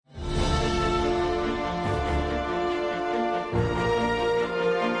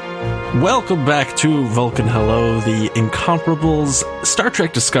Welcome back to Vulcan Hello, the Incomparables Star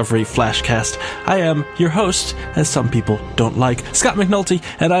Trek Discovery Flashcast. I am your host, as some people don't like, Scott McNulty,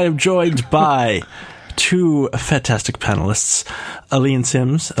 and I am joined by two fantastic panelists, Aline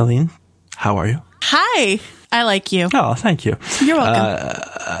Sims. Aline, how are you? Hi. I like you. Oh, thank you. You're welcome.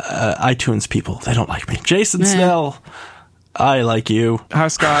 iTunes people, they don't like me. Jason Snell, I like you. Hi,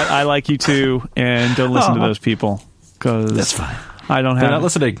 Scott. I like you too, and don't listen to those people, because that's fine. I don't They're have not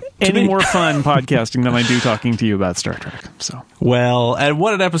listening any more fun podcasting than I do talking to you about Star Trek. So, well, and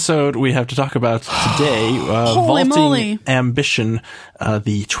what an episode we have to talk about today. Holy Vaulting moly. Ambition,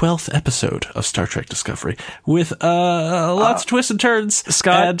 the 12th episode of Star Trek Discovery, with lots of twists and turns,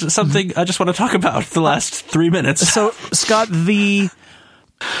 Scott, and something I just want to talk about the last 3 minutes. So, Scott,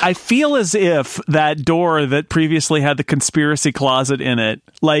 I feel as if that door that previously had the conspiracy closet in it,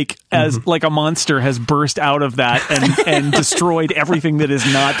 like a monster has burst out of that and destroyed everything that is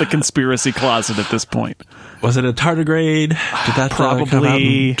not the conspiracy closet at this point. Was it a tardigrade? Did that probably come out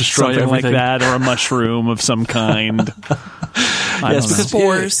and destroy something everything? like that, or a mushroom of some kind? Yes, because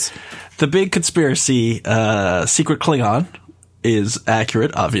Spores. The big conspiracy, secret Klingon, is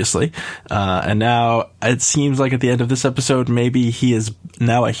accurate, obviously. And now it seems like at the end of this episode, maybe he is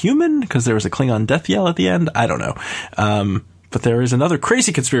now a human because there was a Klingon death yell at the end. I don't know. But there is another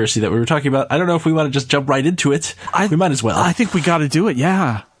crazy conspiracy that we were talking about. I don't know if we want to just jump right into it. We might as well. I think we got to do it.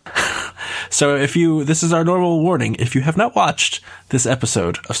 Yeah. So this is our normal warning. If you have not watched this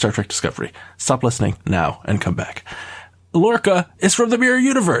episode of Star Trek Discovery, stop listening now and come back. Lorca is from the Mirror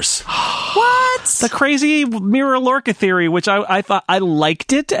Universe. What? The crazy Mirror Lorca theory, which I thought I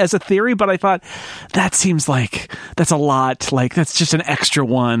liked it as a theory, but I thought that seems like that's a lot. Like that's just an extra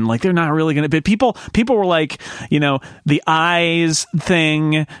one. Like they're not really going to be people were like, the eyes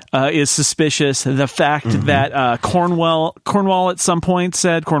thing is suspicious. The fact that Cornwell at some point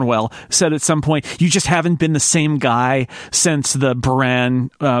said at some point, you just haven't been the same guy since the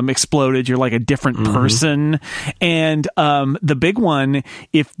Baran exploded. You're like a different person. And the big one,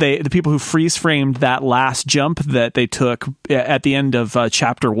 if the people who freeze framed that last jump that they took at the end of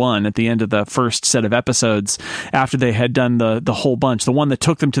chapter 1, at the end of the first set of episodes, after they had done the whole bunch, the one that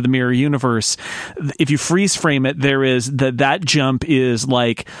took them to the Mirror Universe, if you freeze frame it, there is that jump is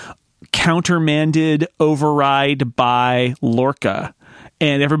like countermanded override by Lorca.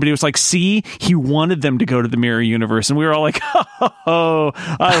 And everybody was like, see, he wanted them to go to the Mirror Universe. And we were all like, oh,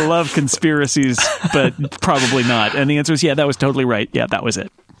 I love conspiracies, but probably not. And the answer is, yeah, that was totally right. Yeah, that was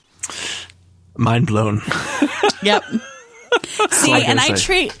it. Mind blown. Yep. See, and I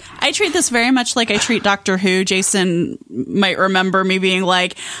treat this very much like I treat Doctor Who. Jason might remember me being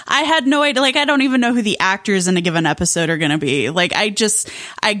like, I had no idea, like I don't even know who the actors in a given episode are going to be. Like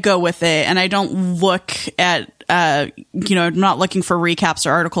I go with it and I don't look at I'm not looking for recaps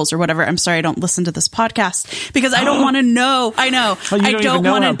or articles or whatever. I'm sorry, I don't listen to this podcast because I don't want to know. I know. Well, you don't even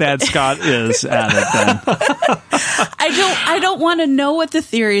know how bad Scott is at it then. I don't want to know what the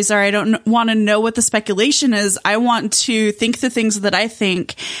theories are. I don't want to know what the speculation is. I want to think the things that I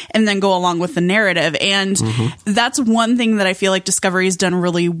think and then go along with the narrative. And that's one thing that I feel like Discovery has done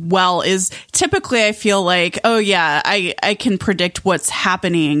really well is typically I feel like, oh yeah, I can predict what's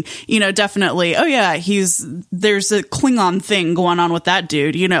happening. Definitely. Oh yeah, there's a Klingon thing going on with that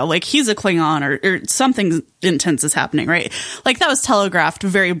dude, like he's a Klingon or something intense is happening, right? Like that was telegraphed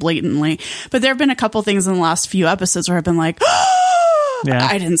very blatantly. But there have been a couple things in the last few episodes where I've been like, yeah.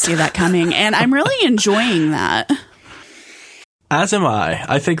 I didn't see that coming. And I'm really enjoying that. As am I.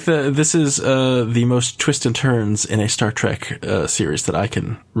 I think that this is the most twist and turns in a Star Trek series that I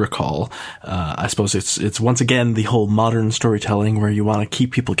can recall. I suppose it's once again the whole modern storytelling where you want to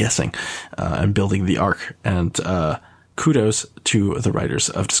keep people guessing and building the arc. And kudos to the writers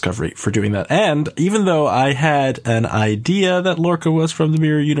of Discovery for doing that. And even though I had an idea that Lorca was from the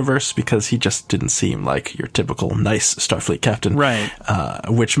Mirror Universe because he just didn't seem like your typical nice Starfleet captain, right?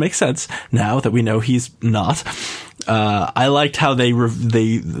 Which makes sense now that we know he's not. I liked how they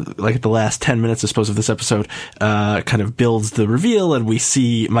like at the last 10 minutes, I suppose, of this episode, kind of builds the reveal, and we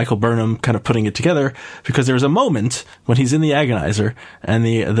see Michael Burnham kind of putting it together because there's a moment when he's in the agonizer and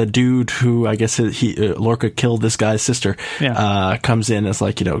the dude who I guess Lorca killed this guy's sister, comes in as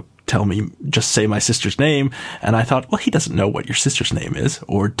like, tell me, just say my sister's name. And I thought, well, he doesn't know what your sister's name is,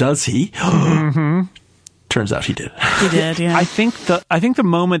 or does he? Turns out he did. He did, yeah. I think the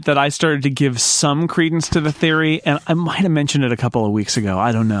moment that I started to give some credence to the theory, and I might have mentioned it a couple of weeks ago,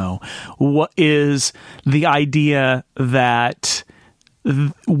 I don't know, what is the idea that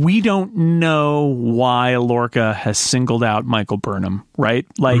we don't know why Lorca has singled out Michael Burnham right?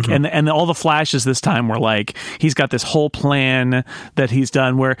 Like, and all the flashes this time were like, he's got this whole plan that he's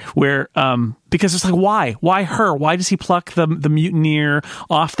done where because it's like, why her? Why does he pluck the mutineer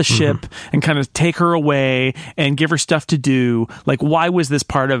off the ship and kind of take her away and give her stuff to do? Like, why was this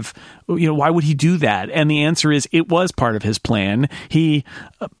part of, why would he do that? And the answer is, it was part of his plan. He,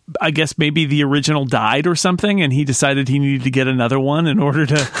 I guess maybe the original died or something, and he decided he needed to get another one in order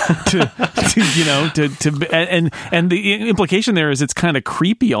to and the implication there is it's kind of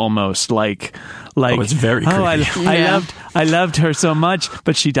creepy almost, like it's very creepy. I loved her so much,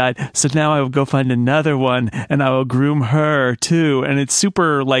 but she died. So now I will go find another one, and I will groom her too. And it's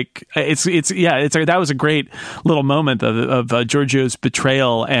super like that was a great little moment of Giorgio's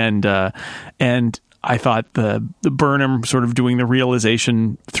betrayal, and I thought the Burnham sort of doing the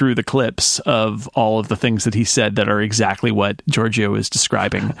realization through the clips of all of the things that he said that are exactly what Giorgio is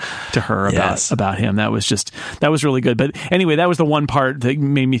describing to her about him. That was really good. But anyway, that was the one part that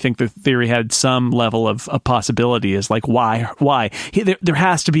made me think the theory had some level of a possibility, is like, why? There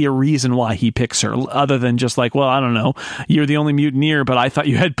has to be a reason why he picks her, other than just like, well, I don't know, you're the only mutineer, but I thought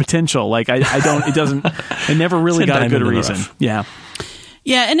you had potential. Like, I never really got a good reason. Yeah.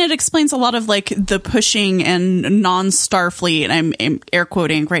 Yeah, and it explains a lot of like the pushing and non-Starfleet, and I'm air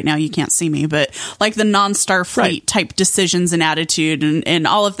quoting right now, you can't see me, but like the non-Starfleet type decisions and attitude and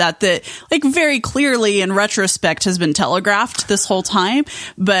all of that like very clearly in retrospect has been telegraphed this whole time.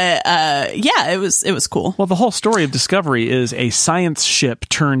 But it was cool. Well, the whole story of Discovery is a science ship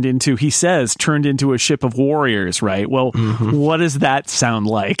turned into a ship of warriors, right? Well, what does that sound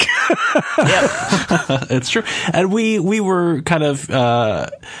like? It's true. And we were kind of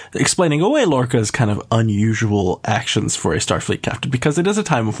explaining away Lorca's kind of unusual actions for a Starfleet captain, because it is a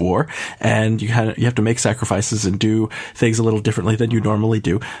time of war and you have to make sacrifices and do things a little differently than you normally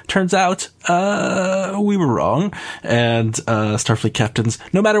do. Turns out we were wrong, and Starfleet captains,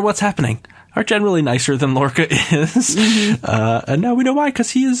 no matter what's happening, are generally nicer than Lorca is. And now we know why,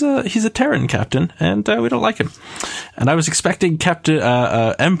 because he's a Terran captain, and we don't like him. And I was expecting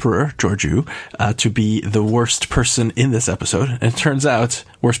Emperor Georgiou to be the worst person in this episode, and it turns out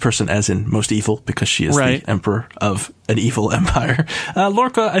worst person as in most evil, because she is the emperor of an evil empire.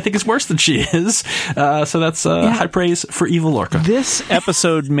 Lorca, I think, is worse than she is. So that's high praise for evil Lorca. This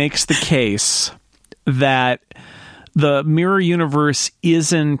episode makes the case that the mirror universe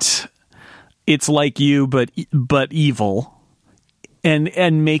isn't It's Like You, but evil,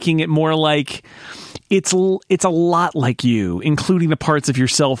 and making it more like it's a lot like you, including the parts of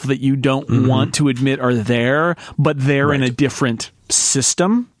yourself that you don't want to admit are there, but they're in a different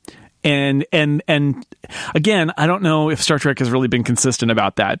system. And again, I don't know if Star Trek has really been consistent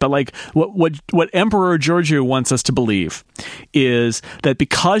about that, but like what Emperor Georgiou wants us to believe is that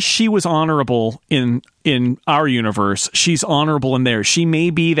because she was honorable in our universe, she's honorable in theirs. She may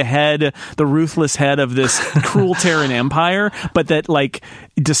be the ruthless head of this cruel Terran empire, but that, like,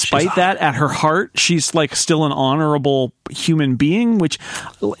 despite that, at her heart, she's like still an honorable human being, which,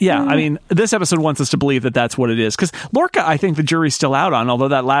 I mean, this episode wants us to believe that that's what it is. Because Lorca, I think the jury's still out on, although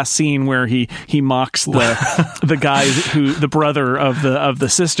that last scene where he mocks the guy the brother of the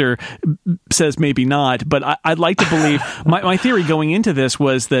sister says maybe not, but I'd like to believe, my theory going into this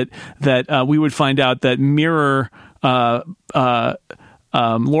was that we would find out that Mirror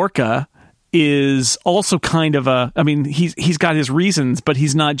Lorca is also kind of he's got his reasons, but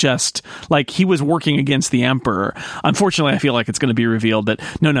he's not just like, he was working against the Emperor. Unfortunately, I feel like it's going to be revealed that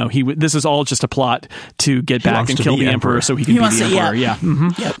no, this is all just a plot to get back and kill the Emperor so he can be the Emperor. Yeah.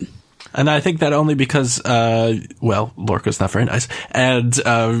 Mm-hmm. Yep. And I think that only because, Lorca's not very nice. And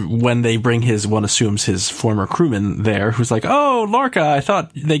when they bring one assumes his former crewman there, who's like, "Oh, Lorca, I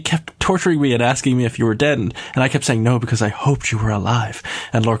thought they kept torturing me and asking me if you were dead." And I kept saying no because I hoped you were alive.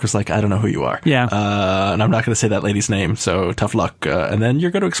 And Lorca's like, "I don't know who you are." Yeah. And I'm not going to say that lady's name, so tough luck. And then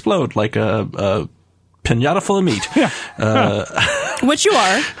you're going to explode like a pinata full of meat. Which you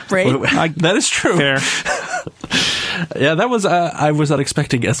are, right? That is true. Fair. Yeah, that was, I was not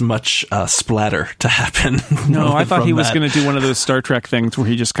expecting as much splatter to happen. No, I thought he was going to do one of those Star Trek things where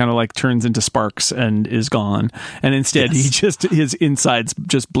he just kind of like turns into sparks and is gone. And instead, his insides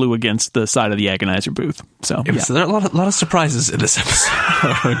just blew against the side of the agonizer booth. So there are a lot of surprises in this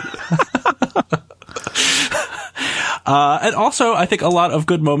episode. And also, I think a lot of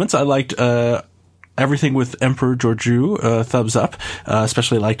good moments. I liked everything with Emperor Georgiou, thumbs up.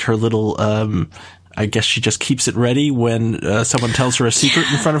 Especially liked her little... I guess she just keeps it ready when someone tells her a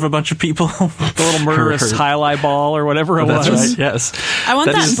secret in front of a bunch of people. The little murderous highlight ball or whatever it was. That's right, yes. I want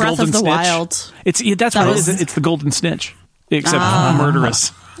that in Breath of the Wild. That's what it is. It's the golden snitch, except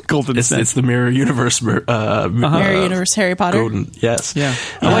murderous. Golden It's the Mirror Universe. Mirror Universe Harry Potter. Golden, yes. Yeah.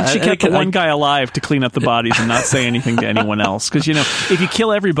 I like she kept the one guy alive to clean up the bodies and not say anything to anyone else. Because, if you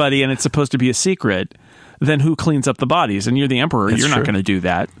kill everybody and it's supposed to be a secret, then who cleans up the bodies? And you're the emperor. You're not going to do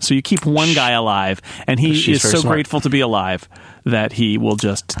that. So you keep one guy alive, and he is so grateful to be alive that he will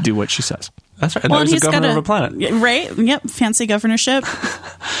just do what she says. That's right. And well, he's the governor of a planet. Right. Yep. Fancy governorship.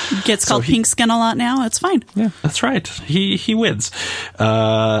 Gets called pink skin a lot now. It's fine. Yeah. That's right. He wins.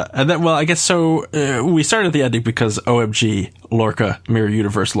 And then, well, I guess so. We started the ending because OMG, Lorca, Mirror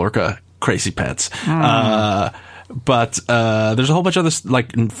Universe, Lorca, crazy pants. But there's a whole bunch of this,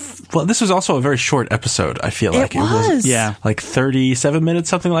 this was also a very short episode, I feel like. It was. Yeah. Like 37 minutes,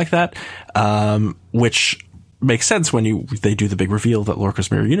 something like that. Which makes sense when they do the big reveal that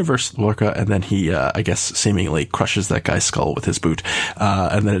Lorca's Mirror Universe, Lorca, and then he, I guess, seemingly crushes that guy's skull with his boot.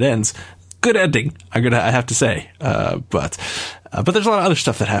 And then it ends. Good ending, I have to say. But there's a lot of other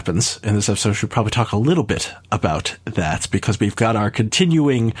stuff that happens in this episode. We should probably talk a little bit about that because we've got our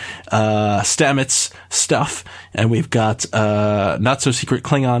continuing Stamets stuff, and we've got not so secret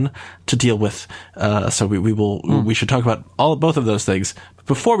Klingon to deal with. So we should talk about both of those things.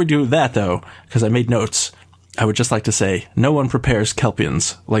 Before we do that, though, because I made notes, I would just like to say, no one prepares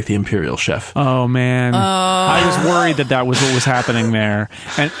Kelpians like the Imperial Chef. Oh, man. I was worried that was what was happening there.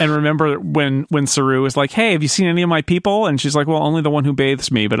 And remember when Saru was like, hey, have you seen any of my people? And she's like, well, only the one who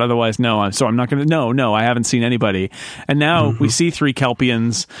bathes me, but otherwise, no. So I'm not going to, no, I haven't seen anybody. And now we see 3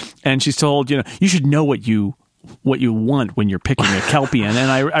 Kelpians, and she's told, you should know what you want when you're picking a Kelpian.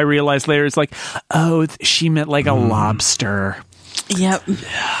 And I realized later, it's like, oh, she meant like a lobster. Yep.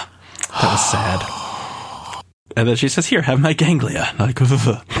 Yeah. That was sad. And then she says, here, have my ganglia. Like,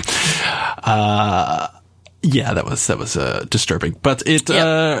 yeah, that was disturbing. But we've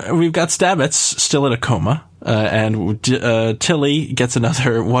got Stamets still in a coma. And Tilly gets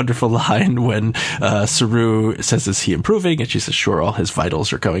another wonderful line when Saru says, is he improving? And she says, sure, all his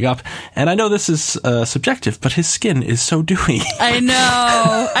vitals are going up. And I know this is subjective, but his skin is so dewy. I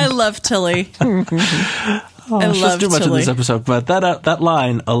know. I love Tilly. I love too much Tilly. in this episode, but that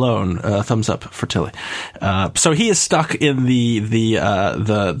line alone, thumbs up for Tilly. So he is stuck in the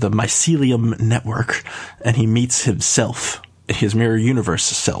mycelium network, and he meets himself, his Mirror Universe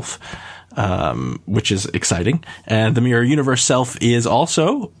self, which is exciting. And the Mirror Universe self is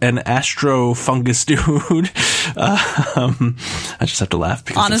also an astro fungus dude. I just have to laugh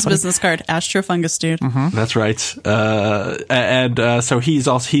because on his business card, astro fungus dude. Mm-hmm. That's right. So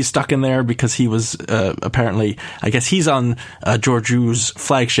he's stuck in there because he was apparently, I guess he's on Georgiou's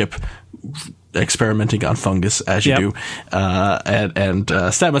flagship experimenting on fungus, as you do. And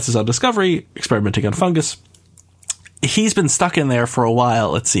Stamets is on Discovery experimenting on fungus. He's been stuck in there for a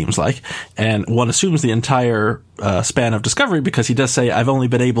while, it seems like, and one assumes the entire span of Discovery, because he does say, I've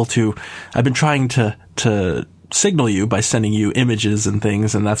been trying to signal you by sending you images and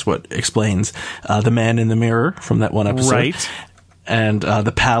things, and that's what explains the man in the mirror from that one episode. Right. And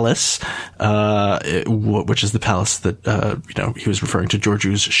the palace, which is the palace that he was referring to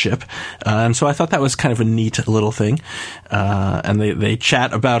Georgiou's ship, and so I thought that was kind of a neat little thing. And they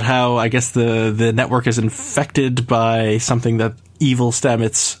chat about how I guess the network is infected by something that evil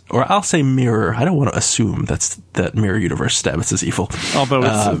Stamets, or I'll say Mirror. I don't want to assume that Mirror Universe Stamets is evil. Although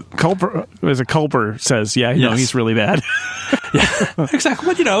Culper says, he's really bad. Yeah, exactly.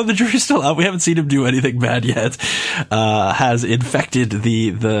 But the jury's still out. We haven't seen him do anything bad yet. Has infected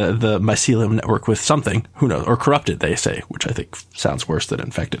the mycelium network with something. Who knows? Or corrupted, they say, which I think sounds worse than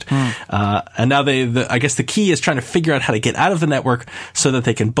infected. And now I guess the key is trying to figure out how to get out of the network so that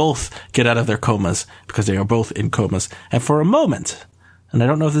they can both get out of their comas, because they are both in comas. And for a moment, and I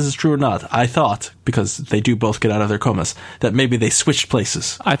don't know if this is true or not, I thought, because they do both get out of their comas, that maybe they switched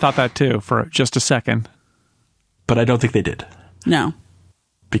places. I thought that too for just a second. But I don't think they did. No.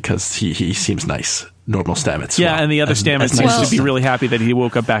 Because he seems nice. Normal Stamets. Yeah, and the other Stamets seems to be really happy that he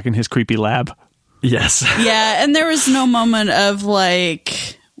woke up back in his creepy lab. Yes. Yeah, and there was no moment of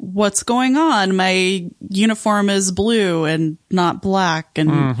like, what's going on? My uniform is blue and not black.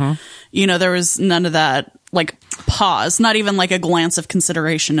 And, there was none of that, like, pause. Not even like a glance of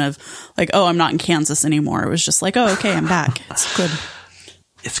consideration of like, oh, I'm not in Kansas anymore. It was just like, oh, okay, I'm back. It's good.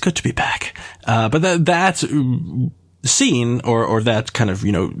 It's good to be back. But that scene or that kind of,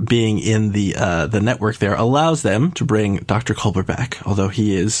 being in the network there allows them to bring Dr. Culber back. Although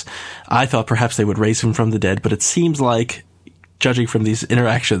I thought perhaps they would raise him from the dead, but it seems like, judging from these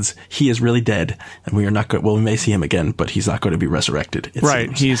interactions, he is really dead, and we are not good. Well, we may see him again, but he's not going to be resurrected.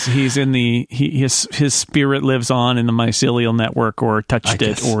 Right. Seems. He's in his spirit lives on in the mycelial network, or touched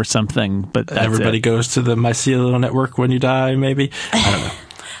it or something. But that's everybody goes to the mycelial network when you die. Maybe, I don't know.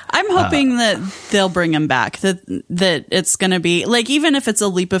 I'm hoping that they'll bring him back, that it's going to be like, even if it's a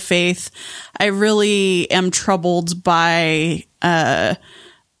leap of faith, I really am troubled by them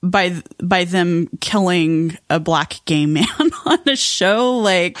killing a black gay man on a show.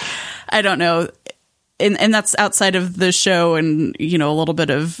 Like, I don't know. And that's outside of the show and, a little bit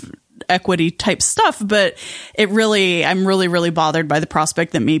of equity type stuff, but I'm really, really bothered by the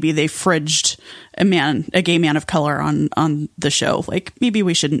prospect that maybe they fridged a gay man of color on the show. Like, maybe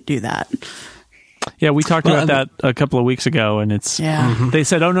we shouldn't do that. Yeah, we talked about that a couple of weeks ago, and they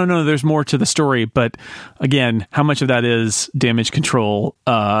said, oh, no, there's more to the story. But again, how much of that is damage control,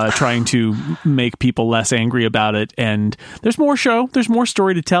 trying to make people less angry about it? And there's more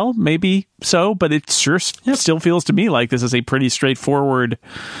story to tell, maybe so, but it sure still feels to me like this is a pretty straightforward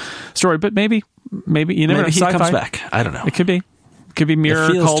story. But maybe you never know. Maybe he comes back. I don't know. It could be Mirror,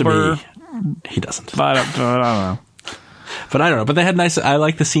 Culber. He doesn't. I don't know. But I don't know. But they had I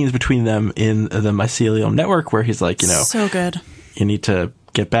like the scenes between them in the Mycelium Network where he's like, so good. You need to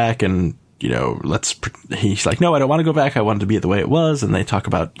get back and, he's like, no, I don't want to go back. I want it to be the way it was. And they talk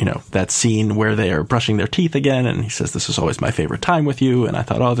about, that scene where they are brushing their teeth again. And he says, this is always my favorite time with you. And I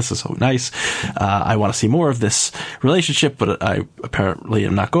thought, oh, this is so nice. I want to see more of this relationship, but I apparently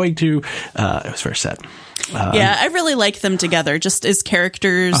am not going to. It was very sad. I really like them together, just as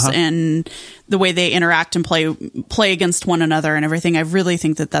characters and the way they interact and play against one another and everything. I really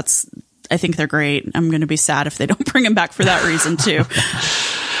think I think they're great. I'm going to be sad if they don't bring him back for that reason too.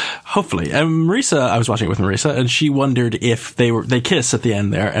 Hopefully. And Marisa, I was watching it with Marisa, and she wondered if they kiss at the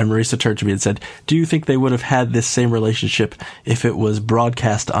end there, and Marisa turned to me and said, do you think they would have had this same relationship if it was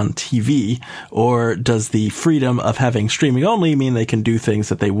broadcast on TV, or does the freedom of having streaming only mean they can do things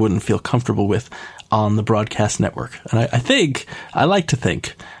that they wouldn't feel comfortable with on the broadcast network? And I like to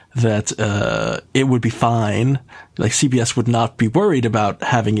think that it would be fine. Like, CBS would not be worried about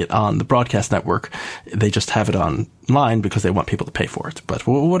having it on the broadcast network. They just have it online because they want people to pay for it. But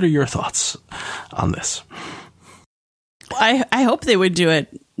what are your thoughts on this? I hope they would do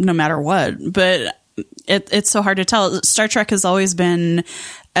it no matter what, but it's so hard to tell. Star Trek has always been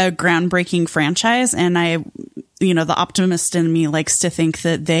a groundbreaking franchise, and the optimist in me likes to think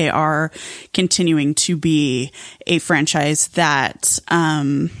that they are continuing to be a franchise that,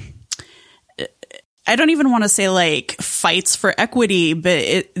 I don't even want to say like fights for equity,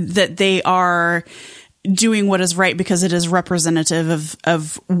 but that they are doing what is right because it is representative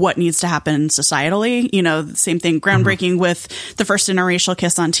of what needs to happen societally. Same thing, groundbreaking with the first interracial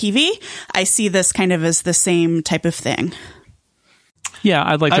kiss on TV. I see this kind of as the same type of thing. Yeah,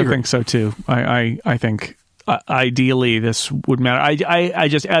 I'd like to think so too. I think ideally this would matter. I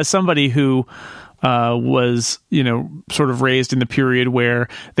just, as somebody who was, sort of raised in the period where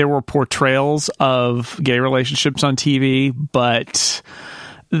there were portrayals of gay relationships on TV, but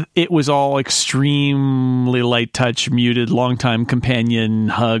it was all extremely light touch, muted, longtime companion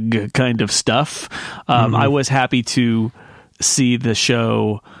hug kind of stuff. I was happy to see the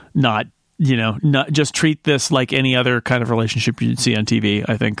show not just treat this like any other kind of relationship you'd see on TV.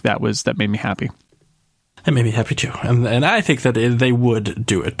 I think that made me happy. It made me happy too. And I think that they would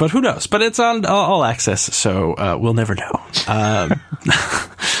do it, but who knows? But it's on all access, so we'll never know.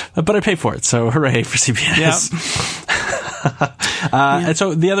 But I pay for it, so hooray for CBS. Yep. And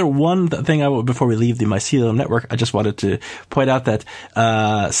so the other one thing before we leave the Mycelium Network, I just wanted to point out that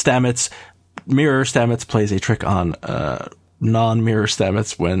Mirror Stamets plays a trick on non-Mirror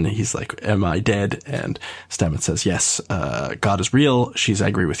Stamets when he's like, am I dead? And Stamets says, yes, God is real. She's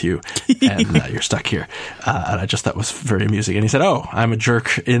angry with you. And you're stuck here. And I just thought was very amusing. And he said, oh, I'm a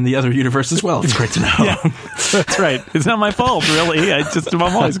jerk in the other universe as well. It's great to know. Yeah, that's right. It's not my fault, really. I'm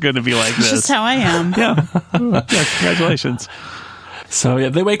always going to be like this. It's just how I am. Yeah. Congratulations. So yeah,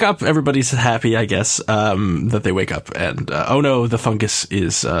 they wake up. Everybody's happy, I guess, that they wake up. And oh no, the fungus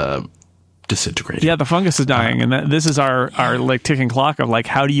is disintegrating. Yeah, the fungus is dying, and this is our like ticking clock of like,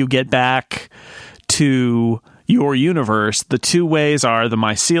 how do you get back to your universe? The two ways are the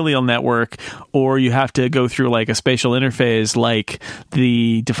mycelial network, or you have to go through like a spatial interface like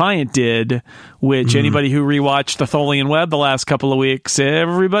the Defiant did, which anybody who rewatched the Tholian Web the last couple of weeks,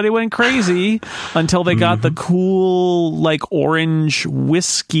 everybody went crazy until they got the cool like orange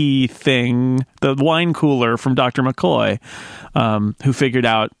whiskey thing, the wine cooler from Dr. McCoy, who figured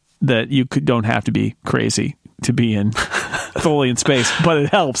out that you don't have to be crazy to be in Tholian space, but it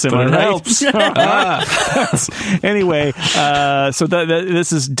helps. But it helps. Anyway, so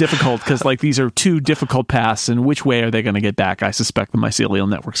this is difficult because like these are two difficult paths, and which way are they going to get back? I suspect the mycelial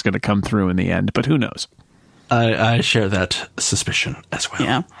network's going to come through in the end, but who knows? I share that suspicion as well.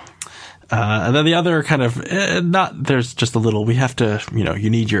 Yeah. And then the other kind of, there's just a little, we have to, you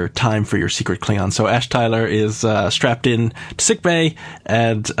need your time for your secret Klingon. So Ash Tyler is strapped in to sickbay,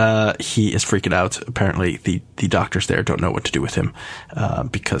 and he is freaking out. Apparently the doctors there don't know what to do with him,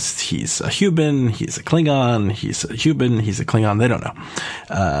 because he's a human, he's a Klingon, he's a human, he's a Klingon, they don't know.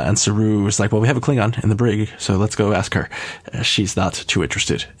 And Saru is like, well, we have a Klingon in the brig, so let's go ask her. She's not too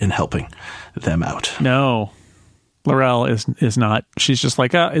interested in helping them out. No. L'Rell is not. She's just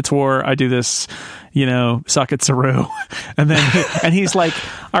like, it's war. I do this, suck it, Saru. And he's like,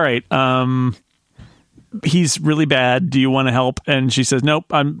 all right, he's really bad. Do you want to help? And she says, nope,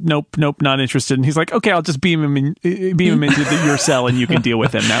 not interested. And he's like, okay, I'll just beam him into your cell and you can deal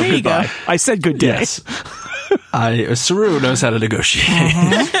with him now. Goodbye. I said good day. Yes. Saru knows how to negotiate.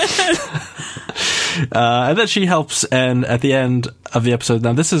 And then she helps, and at the end of the episode,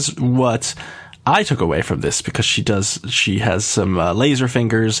 now this is what I took away from this, because she has some laser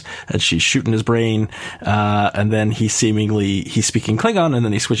fingers, and she's shooting his brain, and then he's speaking Klingon, and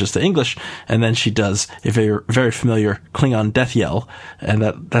then he switches to English, and then she does a very, very familiar Klingon death yell, and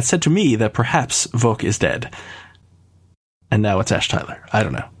that said to me that perhaps Vok is dead. And now it's Ash Tyler. I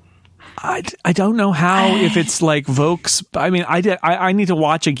don't know. I don't know how, if it's like Vok's. I mean, I need to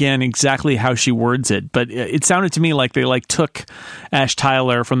watch again exactly how she words it, but it sounded to me like they took Ash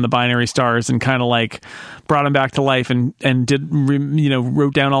Tyler from the Binary Stars and kind of brought him back to life and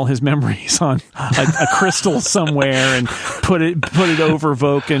wrote down all his memories on a crystal somewhere and put it over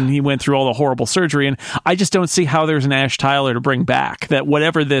Vok, and he went through all the horrible surgery. And I just don't see how there's an Ash Tyler to bring back. That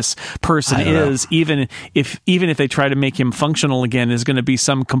whatever this person is, even if they try to make him functional again, is going to be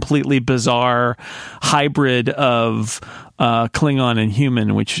some completely bizarre hybrid of Klingon and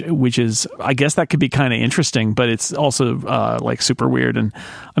human, which is, I guess that could be kind of interesting, but it's also super weird, and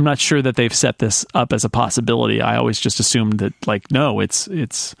I'm not sure that they've set this up as a possibility. I always just assumed that no, it's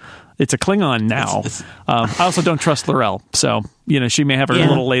a Klingon now. I also don't trust L'Rell, so she may have her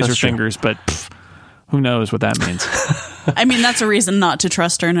little laser fingers, but who knows what that means. I mean, that's a reason not to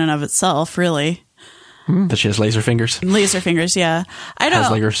trust her in and of itself, really. That she has laser fingers? Laser fingers, yeah. I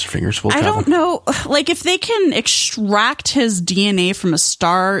don't know. If they can extract his DNA from a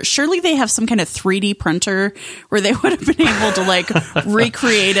star, surely they have some kind of 3D printer where they would have been able to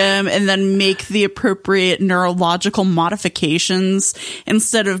recreate him and then make the appropriate neurological modifications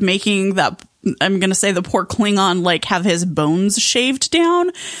instead of making that, I'm going to say, the poor Klingon, have his bones shaved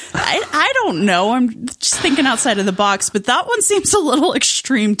down. I don't know. I'm just thinking outside of the box, but that one seems a little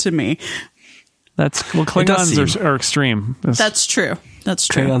extreme to me. Klingons are extreme. That's true.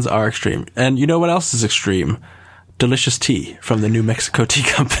 Klingons are extreme. And you know what else is extreme? Delicious tea from the New Mexico Tea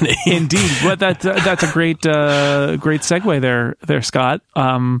Company. Indeed. Well, that's a great segue there, Scott.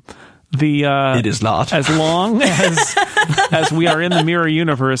 It is not. As long as we are in the mirror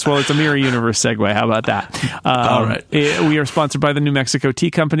universe. Well, it's a mirror universe segue. How about that? All right. We are sponsored by the New Mexico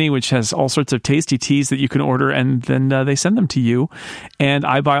Tea Company, which has all sorts of tasty teas that you can order, and then they send them to you. And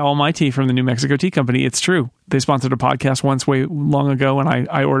I buy all my tea from the New Mexico Tea Company. It's true. They sponsored a podcast once way long ago, and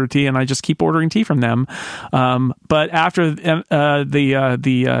I order tea, and I just keep ordering tea from them. But after the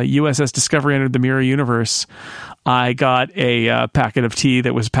USS Discovery entered the mirror universe, I got a packet of tea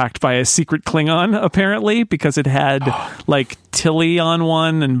that was packed by a secret Klingon, apparently, because it had Tilly on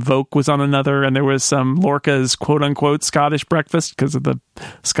one and Vok was on another, and there was some Lorca's quote-unquote Scottish breakfast because of the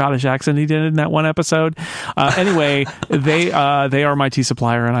Scottish accent he did in that one episode. Anyway, they are my tea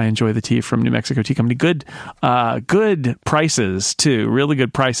supplier, and I enjoy the tea from New Mexico Tea Company. Good prices, too. Really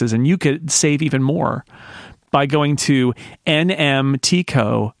good prices, and you could save even more by going to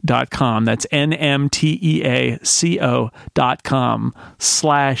nmteaco.com. That's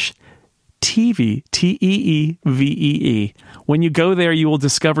nmteaco.com/TeeVee, TeeVee. When you go there, you will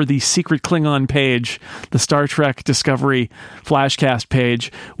discover the secret Klingon page, the Star Trek Discovery Flashcast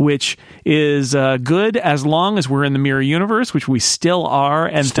page, which is good as long as we're in the mirror universe, which we still are.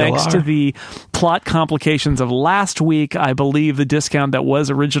 And thanks to the plot complications of last week, I believe the discount that was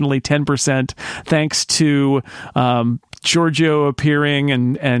originally 10%, thanks to Giorgio appearing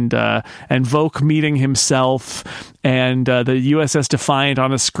and Vok meeting himself and the USS Defiant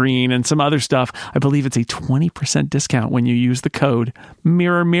on a screen and some other stuff. I believe it's a 20% discount when you use the code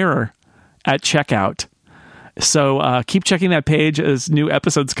mirror at checkout. So keep checking that page as new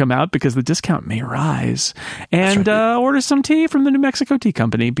episodes come out, because the discount may rise. And order some tea from the New Mexico Tea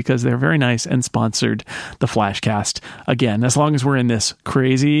Company, because they're very nice and sponsored the Flashcast. Again, as long as we're in this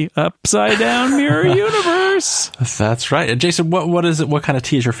crazy upside down mirror universe. universe. That's right. And Jason, what is it? What kind of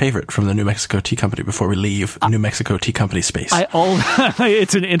tea is your favorite from the New Mexico Tea Company before we leave New Mexico Tea Company space?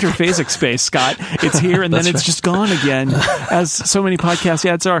 It's an interphasic space, Scott. It's here and then it's just gone again, as so many podcast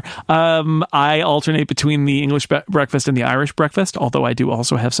ads are. I alternate between the English breakfast and the Irish breakfast, although I do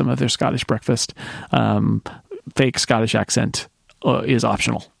also have some of their Scottish breakfast. Fake Scottish accent is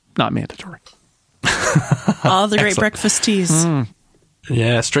optional, not mandatory. All the great breakfast teas.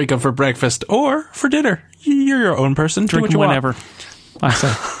 Yes, drink them for breakfast or for dinner. You're your own person. Drink them whenever, I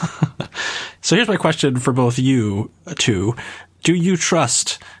say. So here's my question for both you two. Do you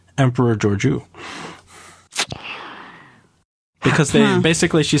trust Emperor Georgiou? Because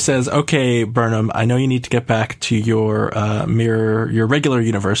basically she says, okay, Burnham, I know you need to get back to your your regular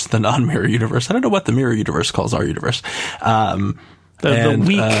universe, the non-mirror universe. I don't know what the mirror universe calls our universe.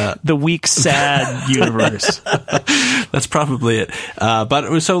 The weak, sad universe. That's probably it.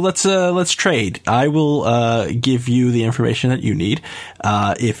 But so let's trade. I will give you the information that you need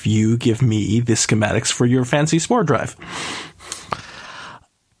if you give me the schematics for your fancy spore drive.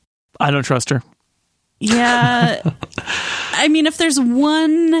 I don't trust her. Yeah. I mean, if there's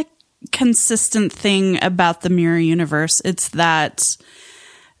one consistent thing about the mirror universe, it's that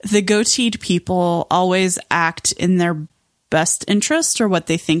the goateed people always act in their best interest, or what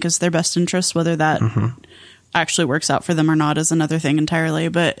they think is their best interest. Whether that actually works out for them or not is another thing entirely.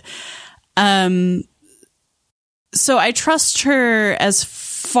 But so I trust her as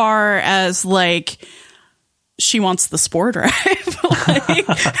far as like she wants the spore drive.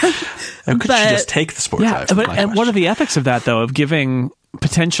 Could she just take the spore drive? And what are the ethics of that, though, of giving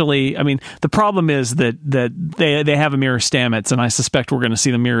potentially? I mean, the problem is that they have a mirror Stamets, and I suspect we're going to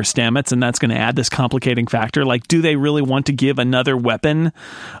see the mirror Stamets, and that's going to add this complicating factor. Like, do they really want to give another weapon?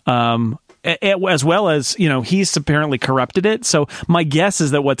 As well as, he's apparently corrupted it. So my guess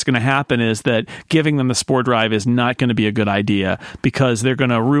is that what's going to happen is that giving them the spore drive is not going to be a good idea, because they're going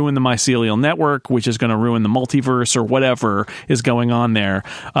to ruin the mycelial network, which is going to ruin the multiverse or whatever is going on there.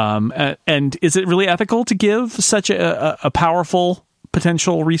 And is it really ethical to give such a powerful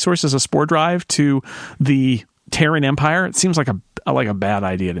potential resource as a spore drive to the Terran Empire? It seems like a bad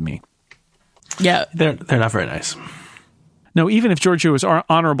idea to me. Yeah. They're not very nice. No, even if Georgiou is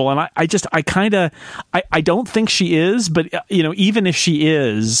honorable, and I don't think she is, but even if she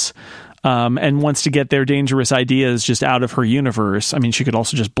is, and wants to get their dangerous ideas just out of her universe, I mean, she could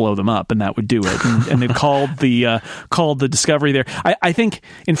also just blow them up, and that would do it. And they've called the discovery there. I think,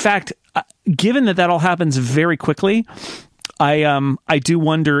 in fact, given that all happens very quickly, I do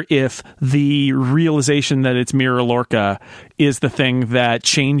wonder if the realization that it's Mirror Lorca is the thing that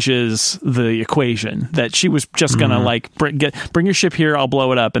changes the equation. That she was just gonna bring your ship here, I'll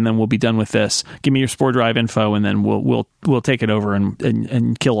blow it up, and then we'll be done with this. Give me your spore drive info, and then we'll take it over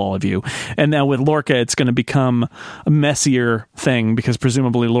and kill all of you. And now with Lorca, it's going to become a messier thing, because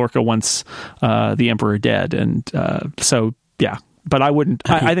presumably Lorca wants the Emperor dead, and so yeah. But I wouldn't.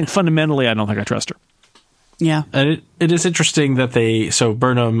 I think fundamentally, I don't think I trust her. Yeah. And it is interesting that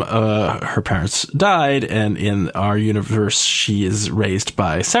Burnham, her parents died, and in our universe, she is raised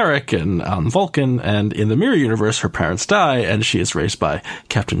by Sarek and on Vulcan, and in the mirror universe, her parents die, and she is raised by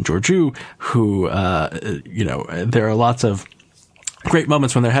Captain Georgiou, who, there are lots of great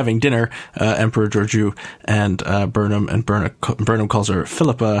moments when they're having dinner, Emperor Georgiou and Burnham, and Burnham calls her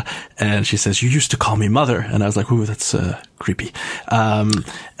Philippa, and she says, "You used to call me mother," and I was like, "Ooh, that's creepy." And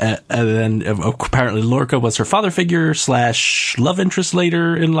then apparently Lorca was her father figure / love interest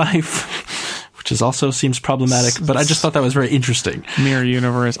later in life, which is also seems problematic. But I just thought that was very interesting. Mirror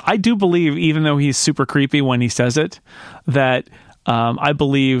universe. I do believe, even though he's super creepy when he says it, that I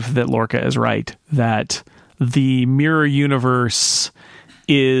believe that Lorca is right, that the mirror universe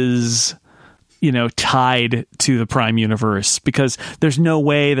is, tied to the prime universe, because there's no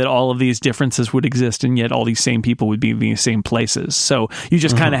way that all of these differences would exist and yet all these same people would be in the same places. So you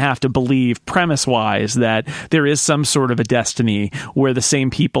just kind of have to believe, premise-wise, that there is some sort of a destiny where the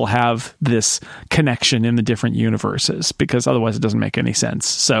same people have this connection in the different universes, because otherwise it doesn't make any sense.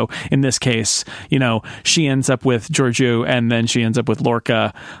 So in this case, she ends up with Georgiou, and then she ends up with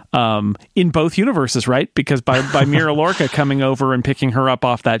Lorca in both universes, right? Because by Mirror Lorca coming over and picking her up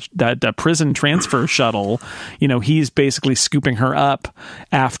off that prison transfer shuttle, he's basically scooping her up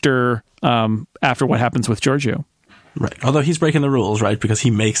after what happens with Georgiou. Right. Although he's breaking the rules, right? Because he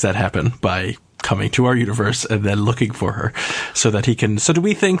makes that happen by coming to our universe and then looking for her so that he can. So do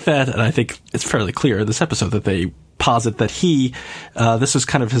we think that, and I think it's fairly clear in this episode, that they posit that this was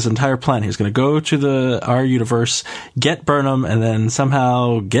kind of his entire plan. He was going to go to our universe, get Burnham, and then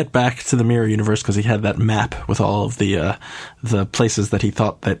somehow get back to the mirror universe because he had that map with all of the places that he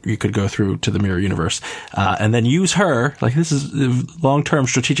thought that you could go through to the mirror universe, and then use her. Like, this is long-term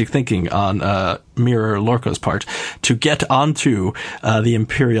strategic thinking on Mirror Lorca's part to get onto the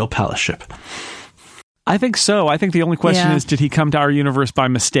Imperial Palace ship. I think so. I think the only question is, did he come to our universe by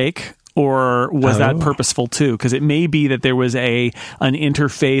mistake? Or was that purposeful too? Because it may be that there was an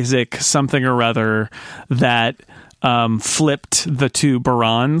interphasic something or other that flipped the two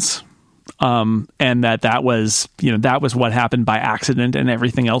Barons, and that was what happened by accident, and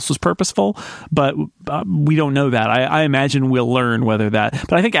everything else was purposeful. But we don't know that. I imagine we'll learn whether that.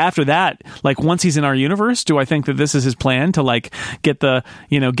 But I think after that, like once he's in our universe, do I think that this is his plan to like get the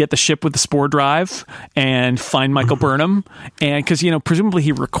ship with the spore drive and find Michael Burnham, and because presumably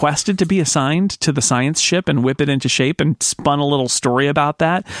he requested to be assigned to the science ship and whip it into shape and spun a little story about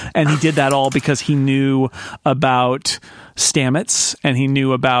that, and he did that all because he knew about Stamets and he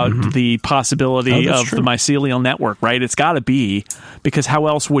knew about the possibility of the mycelial network, right? It's got to be, because how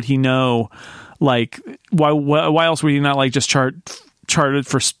else would he know? Like, why else would he not like just charted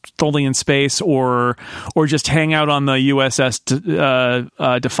for Tholian space or just hang out on the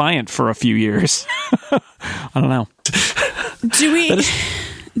USS Defiant for a few years? I don't know.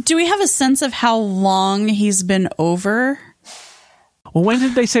 Do we have a sense of how long he's been over? Well, when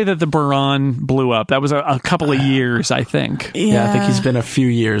did they say that the Baron blew up? That was a couple of years, I think. Yeah, I think he's been a few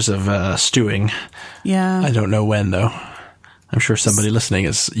years of stewing. Yeah. I don't know when, though. I'm sure somebody listening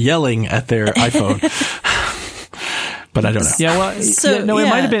is yelling at their iPhone. But I don't know. Yeah, well,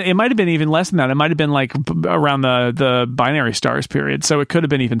 it might have been even less than that. It might have been like around the binary stars period, so it could have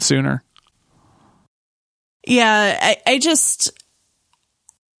been even sooner. Yeah,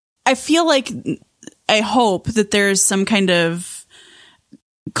 I feel like, I hope that there's some kind of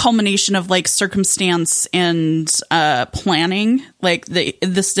culmination of like circumstance and planning, like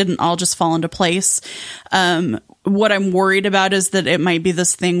this didn't all just fall into place. What I'm worried about is that it might be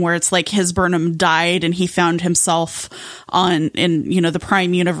this thing where it's like his Burnham died and he found himself in the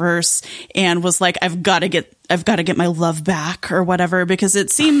Prime universe and was like, I've got to get my love back or whatever, because it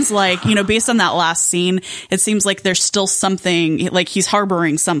seems like, based on that last scene, it seems like there's still something, like he's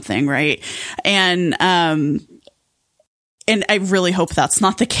harboring something, right? And I really hope that's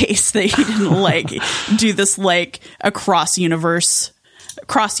not the case, that he didn't like do this like a cross universe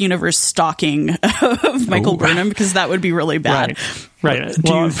stalking of Michael Burnham, because that would be really bad. Right.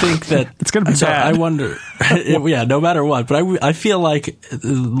 Do you think that it's going to be bad? I wonder. Yeah, no matter what. But I feel like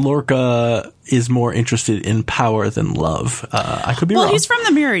Lorca is more interested in power than love. I could be wrong. Well, he's from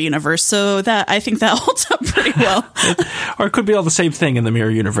the Mirror Universe, so that I think that holds up pretty well. Or it could be all the same thing in the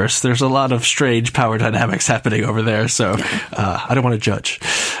Mirror Universe. There's a lot of strange power dynamics happening over there, so I don't want to judge.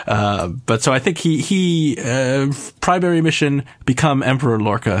 But so I think he primary mission, become Emperor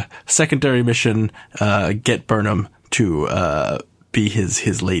Lorca. Secondary mission, get Burnham to be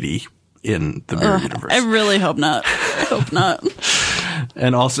his lady in the Mirror Universe. I really hope not. I hope not.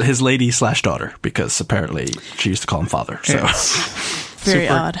 And also his lady / daughter, because apparently she used to call him father. So very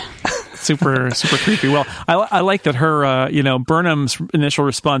odd. Super creepy. Well, I like that her, Burnham's initial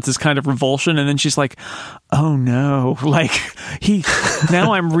response is kind of revulsion, and then she's like, "Oh no!" Like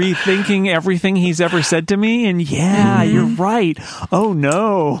now I'm rethinking everything he's ever said to me, and you're right. Oh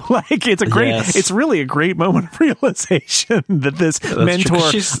no! Like it's really a great moment of realization that this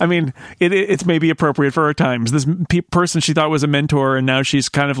mentor. I mean, it's maybe appropriate for our times. This person she thought was a mentor, and now she's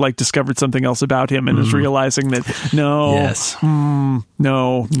kind of like discovered something else about him, and is realizing that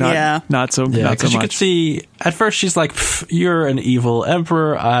not so much. You could see at first she's like, "You're an evil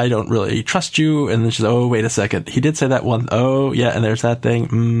emperor. I don't really trust you." And then she's, "Oh, wait a second. He did say that one. Oh, yeah. And there's that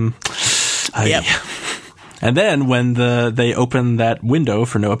thing. Yep." And then when they open that window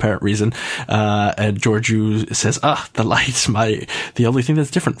for no apparent reason, and Georgiou says, the light, the only thing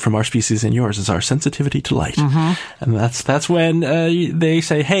that's different from our species and yours is our sensitivity to light. And that's when they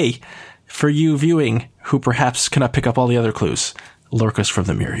say, hey, for you viewing, who perhaps cannot pick up all the other clues, Lorca's from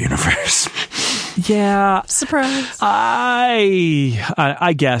the Mirror Universe. Yeah. Surprise.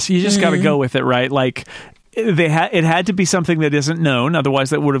 I guess you just got to go with it, right? Like it had to be something that isn't known,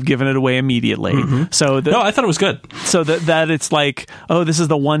 otherwise that would have given it away immediately. So no, I thought it was good. So that it's like, oh, this is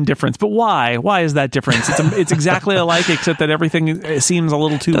the one difference, but why? Why is that difference? It's exactly alike, except that everything seems a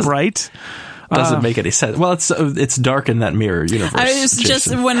little too bright. Doesn't make any sense. Well, it's dark in that Mirror Universe. I was just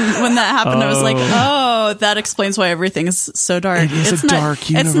when that happened, I was like, oh, that explains why everything is so dark. It's dark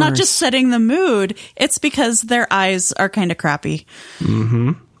universe. It's not just setting the mood. It's because their eyes are kind of crappy.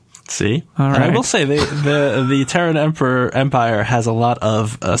 See? All And right. I will say, the Terran Empire has a lot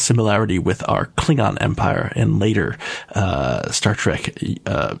of similarity with our Klingon Empire in later Star Trek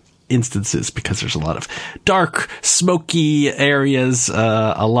instances, because there's a lot of dark, smoky areas,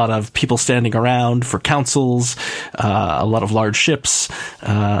 a lot of people standing around for councils, a lot of large ships.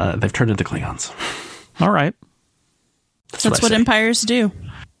 They've turned into Klingons. All right. That's what empires do.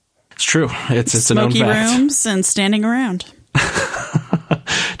 It's true. It's Smoky a known fact. rooms and standing around.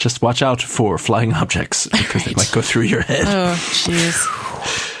 Just watch out for flying objects, because they might go through your head. Oh,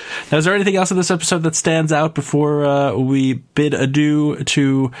 jeez. Now, is there anything else in this episode that stands out before we bid adieu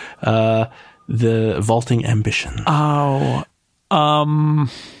to the vaulting ambition? Oh, I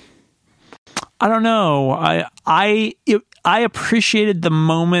don't know. I appreciated the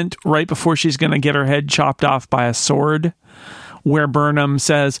moment right before she's going to get her head chopped off by a sword, where Burnham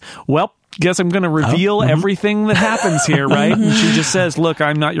says, well, guess I'm going to reveal everything that happens here, right? And she just says, look,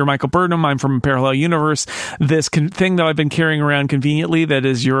 I'm not your Michael Burnham. I'm from a parallel universe. This thing that I've been carrying around conveniently, that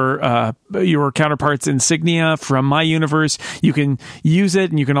is your counterpart's insignia from my universe. You can use it,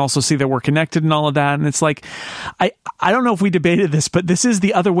 and you can also see that we're connected and all of that. And it's like, I don't know if we debated this, but this is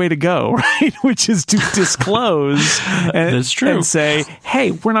the other way to go, right? Which is to disclose and say,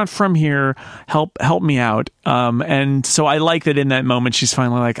 hey, we're not from here. Help me out. And so I like that in that moment, she's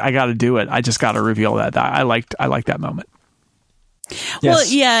finally like, I got to do it. I just got to reveal that. I liked that moment. Yes. Well,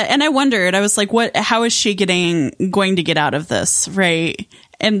 yeah, and I wondered. I was like, how is she going to get out of this, right?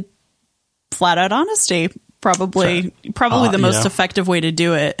 And flat out honesty, probably the most effective way to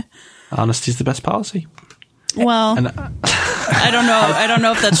do it. Honesty's the best policy. Well, I don't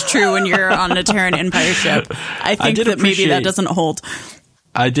know if that's true when you're on a Terran Empire ship. I think that maybe that doesn't hold.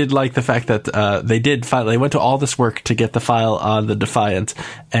 I did like the fact that they went to all this work to get the file on the Defiant,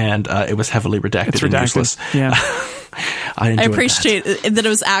 and it was heavily redacted. It's and redacted. useless. Yeah. I appreciate that it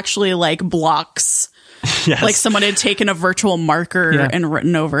was actually like blocks. Yes. Like someone had taken a virtual marker and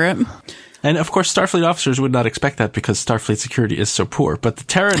written over it. And of course, Starfleet officers would not expect that, because Starfleet security is so poor. But the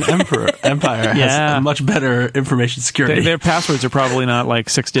Terran Empire has a much better information security. Their passwords are probably not like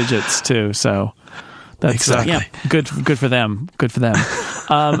 6 digits too, so that's exactly good for them. Good for them.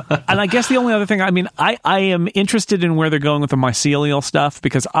 And I guess the only other thing, I mean, I am interested in where they're going with the mycelial stuff,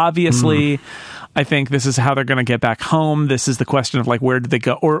 because obviously I think this is how they're going to get back home. This is the question of like, where did they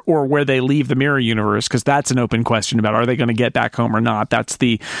go, or where they leave the mirror universe, because that's an open question about, are they going to get back home or not? That's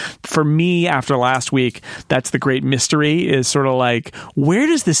for me, after last week, that's the great mystery, is sort of like, where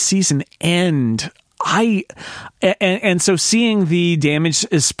does the season end? And so seeing the damage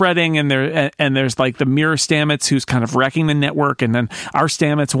is spreading, and there's like the mirror Stamets who's kind of wrecking the network, and then our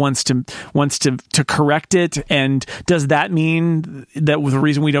Stamets wants to correct it. And does that mean that the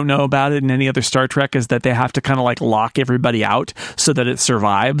reason we don't know about it in any other Star Trek is that they have to kind of like lock everybody out so that it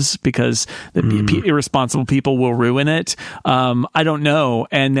survives, because the irresponsible people will ruin it? I don't know.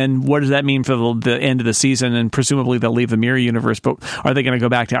 And then what does that mean for the end of the season? And presumably they'll leave the mirror universe, but are they going to go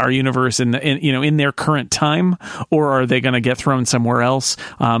back to our universe in their current time, or are they going to get thrown somewhere else?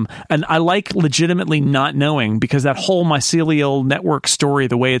 And I like legitimately not knowing, because that whole mycelial network story,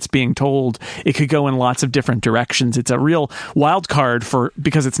 the way it's being told, it could go in lots of different directions. It's a real wild card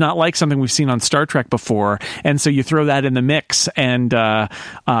because it's not like something we've seen on Star Trek before. And so you throw that in the mix, and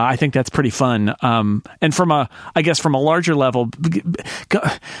I think that's pretty fun. And from a larger level,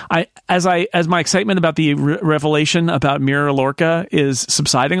 as my excitement about the revelation about Mirror Lorca is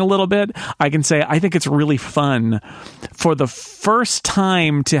subsiding a little bit, I can say I think it's really fun for the first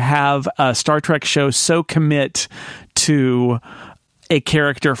time to have a Star Trek show so commit to a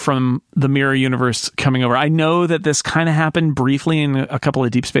character from the Mirror Universe coming over. I know that this kind of happened briefly in a couple of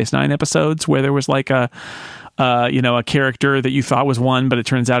Deep Space Nine episodes, where there was like a character that you thought was one, but it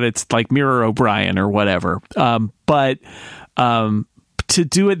turns out it's like Mirror O'Brien or whatever. But to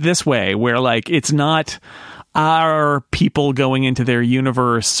do it this way, where like it's not our people going into their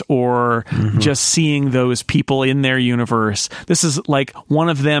universe, or just seeing those people in their universe. This is like one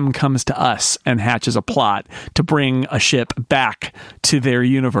of them comes to us and hatches a plot to bring a ship back to their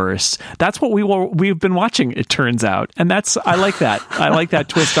universe. That's what we've been watching, it turns out. And I like that. I like that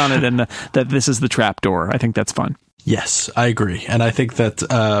twist on it, and that this is the trapdoor. I think that's fun. Yes, I agree. And I think that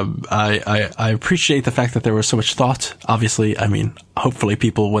I appreciate the fact that there was so much thought. Obviously, I mean, hopefully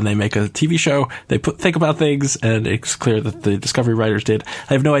people, when they make a TV show, they think about things, and it's clear that the Discovery writers did.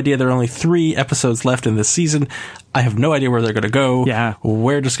 I have no idea. There are only 3 episodes left in this season. I have no idea where they're going to go,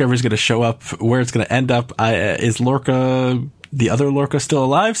 where Discovery's going to show up, where it's going to end up. Is Lorca, the other Lorca, still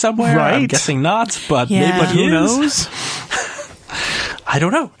alive somewhere? Right. I'm guessing not, but maybe who knows? I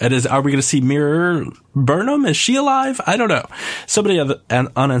don't know. Are we going to see Mirror Burnham? Is she alive? I don't know. So many other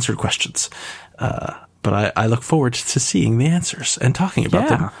unanswered questions. But I look forward to seeing the answers and talking about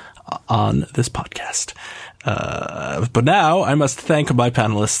them on this podcast. But now I must thank my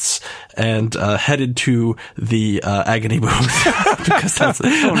panelists and headed to the agony booth because that's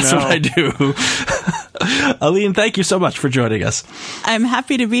what I do. Aline, thank you so much for joining us. I'm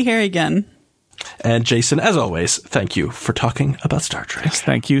happy to be here again. And Jason, as always, thank you for talking about Star Trek. Yes,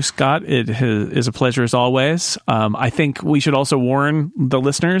 thank you, Scott. It is a pleasure as always. I think we should also warn the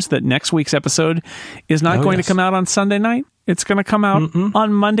listeners that next week's episode is not going to come out on Sunday night. It's going to come out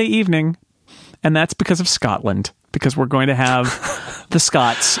on Monday evening. And that's because of Scotland, because we're going to have the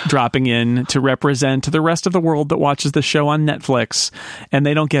Scots dropping in to represent the rest of the world that watches the show on Netflix, and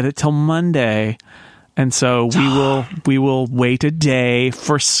they don't get it till Monday. And so we will wait a day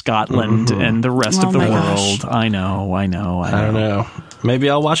for Scotland and the rest of the world. I know. I don't know. Maybe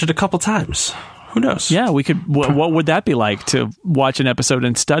I'll watch it a couple times. Who knows? Yeah, we could. What would that be like to watch an episode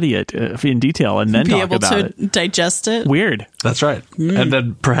and study it in detail and then talk about it? Be able to digest it. Weird. That's right. And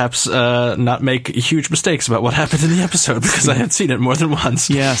then perhaps not make huge mistakes about what happened in the episode because I had seen it more than once.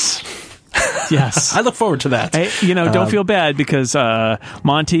 Yes. Yes. I look forward to that. Hey, don't feel bad because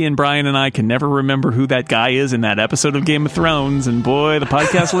Monty and Brian and I can never remember who that guy is in that episode of Game of Thrones. And boy, the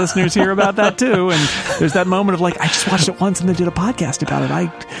podcast listeners hear about that too. And there's that moment of like, I just watched it once and they did a podcast about it.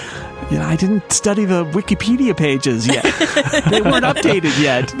 I didn't study the Wikipedia pages yet. They weren't updated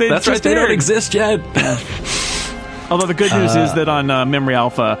yet. That's right. They don't exist yet. Although the good news is that on Memory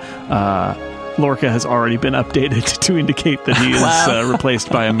Alpha, Lorca has already been updated to indicate that he is replaced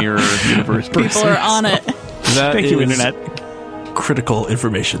by a mirror universe person. People are on it. Thank you, Internet. Critical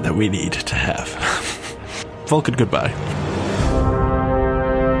information that we need to have. Vulcan, goodbye.